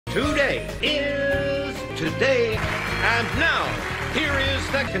Today is today. And now, here is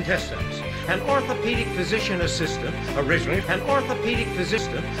the contestants. An orthopedic physician assistant, originally an orthopedic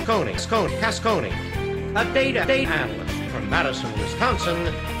physician, Cascone. A data analyst from Madison, Wisconsin,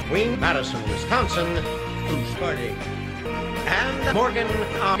 Madison, Wisconsin, who's party. And Morgan,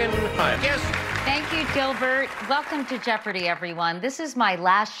 yes. Thank you, Gilbert. Welcome to Jeopardy, everyone. This is my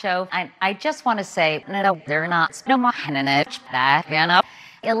last show. I just want to say, no, they're not. So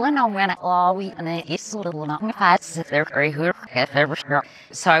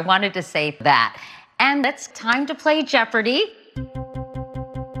I wanted to say that. And it's time to play Jeopardy.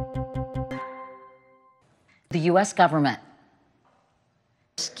 The U.S. government,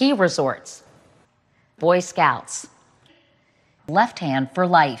 ski resorts, Boy Scouts, left hand for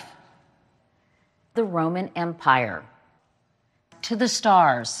life, the Roman Empire, to the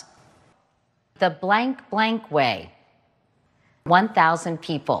stars, the blank way, 1,000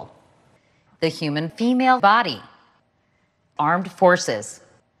 people, the human female body, armed forces,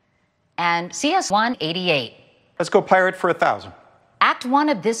 and CS-188. Let's go pirate for 1,000. Act 1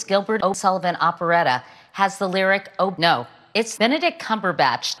 of this Gilbert O'Sullivan operetta has the lyric, oh no, it's Benedict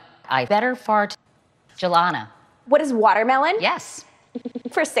Cumberbatch. I better fart. Jelana. What is watermelon? Yes.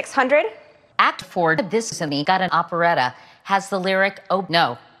 For 600? Act 4 of this Simi got an operetta has the lyric, oh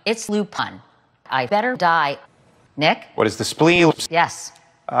no, it's Lupin. I better die. Nick? What is the spleen? Yes.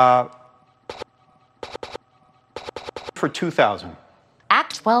 For 2,000.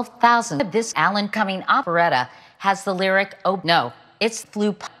 Act 12,000 of this Alan Cumming operetta has the lyric, oh no, it's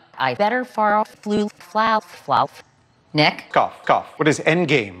Lupin. I better far flew flouf. Nick? Cough. What is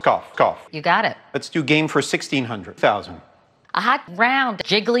endgame? Cough. You got it. Let's do game for 1,600. A hot, round,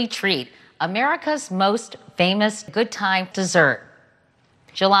 jiggly treat. America's most famous good time dessert.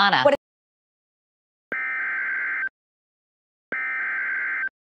 Jelana.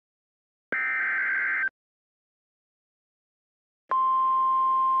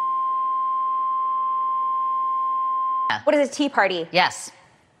 What is a tea party? Yes.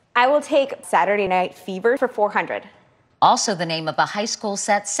 I will take Saturday Night Fever for 400. Also the name of a high school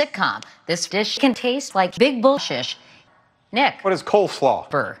set sitcom. This dish can taste like big bullshish. Nick. What is coleslaw?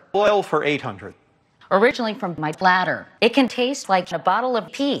 Burr. Oil for 800. Originally from my bladder. It can taste like a bottle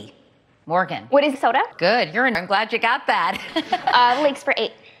of pee. Morgan. What is soda? Good. I'm glad you got that. Lakes for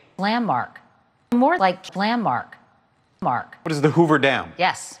 8. Landmark. More like landmark. Mark. What is the Hoover Dam?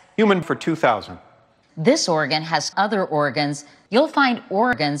 Yes. Human for 2,000. This organ has other organs. You'll find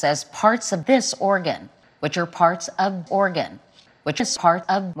organs as parts of this organ, which are parts of organ, which is part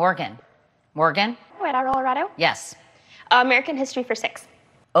of Morgan. Morgan? Colorado? Yes. American history for 6.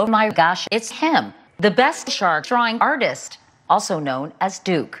 Oh my gosh, it's him, the best shark drawing artist, also known as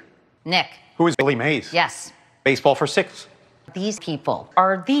Duke. Nick. Who is Billy Mays? Yes. Baseball for 6. These people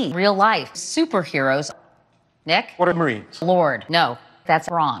are the real-life superheroes. Nick. What are Marines? Lord. No, that's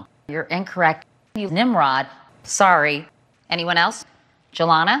wrong. You're incorrect. You Nimrod. Sorry. Anyone else?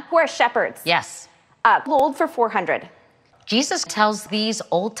 Jelana? Who are shepherds? Yes. Gold for 400. Jesus tells these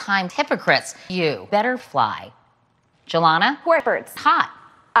old-time hypocrites, you better fly. Jelana? Who are birds? Hot.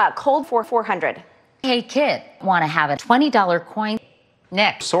 Cold for 400. Hey, kid, want to have a $20 coin?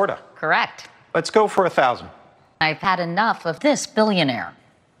 Nick? Sorta. Correct. Let's go for 1,000. I've had enough of this billionaire.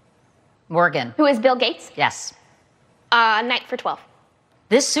 Morgan? Who is Bill Gates? Yes. Knight for 12.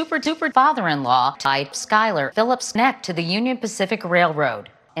 This super father-in-law tied Schuyler Phillips' neck to the Union Pacific Railroad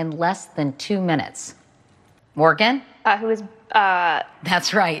in less than 2 minutes. Morgan? Who is,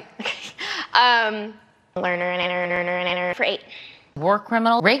 That's right. Lerner for 8. War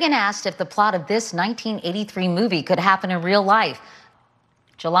criminal. Reagan asked if the plot of this 1983 movie could happen in real life.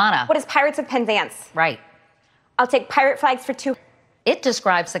 Jelana? What is Pirates of Penzance? Right. I'll take pirate flags for 2. It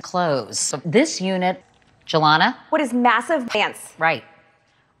describes the clothes of this unit. Jelana? What is massive dance? Right.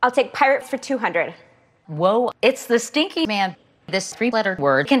 I'll take pirates for 200. Whoa, it's the stinky man. This 3-letter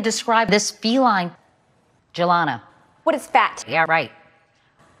word can describe this feline. Jelana? What is fat? Yeah, right.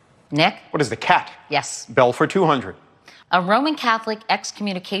 Nick? What is the cat? Yes. Bell for 200. A Roman Catholic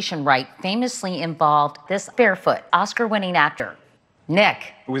excommunication rite famously involved this barefoot Oscar-winning actor.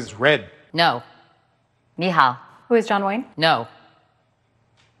 Nick? Who is red? No. Mihal? Who is John Wayne? No.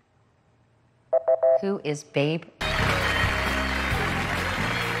 Who is Babe?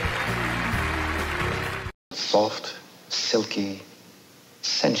 Soft, silky,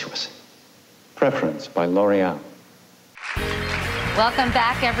 sensuous. Preference by L'Oreal. Welcome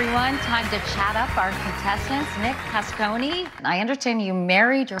back, everyone. Time to chat up our contestants. Nick Cascone, I understand you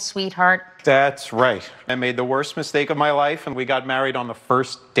married your sweetheart. That's right. I made the worst mistake of my life, and we got married on the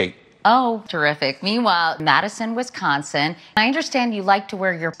first date. Oh, terrific. Meanwhile, Madison, Wisconsin, I understand you like to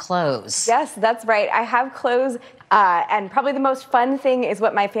wear your clothes. Yes, that's right. I have clothes, and probably the most fun thing is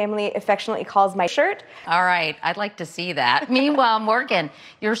what my family affectionately calls my shirt. All right, I'd like to see that. Meanwhile, Morgan,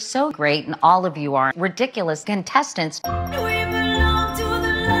 you're so great, and all of you are ridiculous contestants. We belong to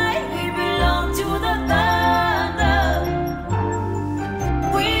the light, we belong to the thunder.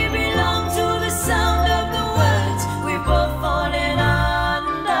 We belong to the sound of the words we both fallen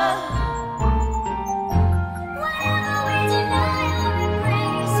under. Whatever we deny or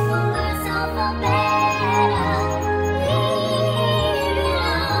embrace for worse or for better,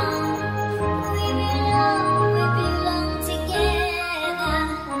 we belong together.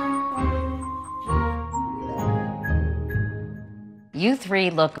 You three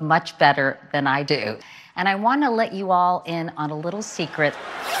look much better than I do. And I want to let you all in on a little secret